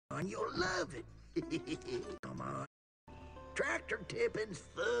on, you'll love it. Come on. Tractor tipping's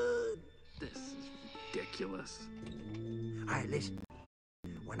fun. This is ridiculous. All right, listen.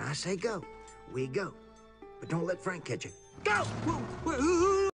 When I say go, we go. But don't let Frank catch you. Go!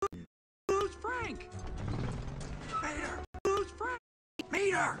 Who's Frank? Meter! Who's Frank?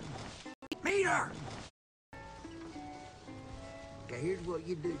 Meter! Meter! Okay, here's what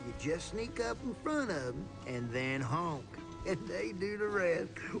you do. You just sneak up in front of them and then honk. And they do the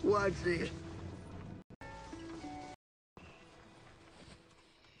rest. Watch this.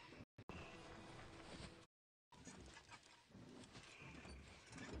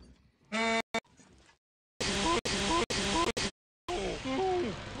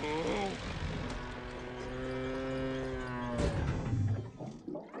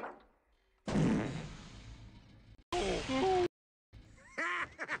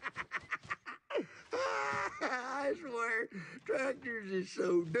 I swear, tractors is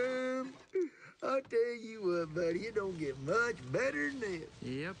so dumb. I'll tell you what, buddy, it don't get much better than this.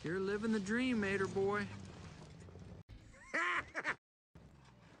 Yep, you're living the dream, Mater boy.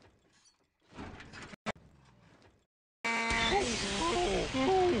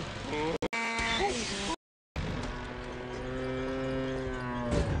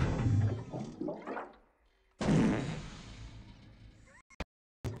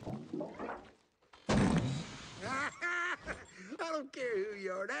 I don't care who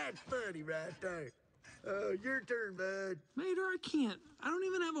you are. That's funny right there. Your turn, bud. Mater, I can't. I don't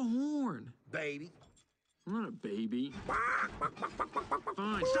even have a horn. Baby. I'm not a baby.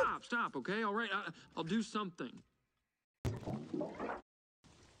 Fine, stop, okay? All right, I'll do something.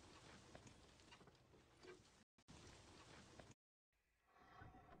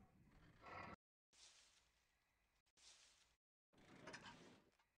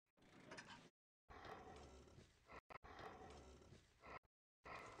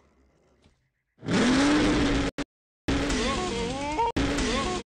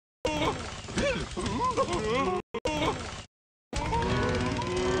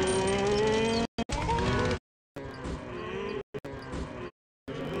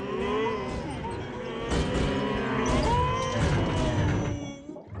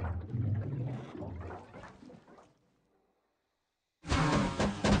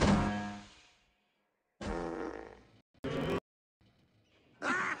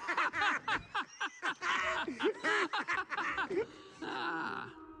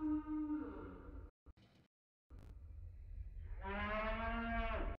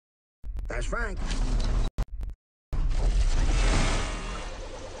 That's Frank.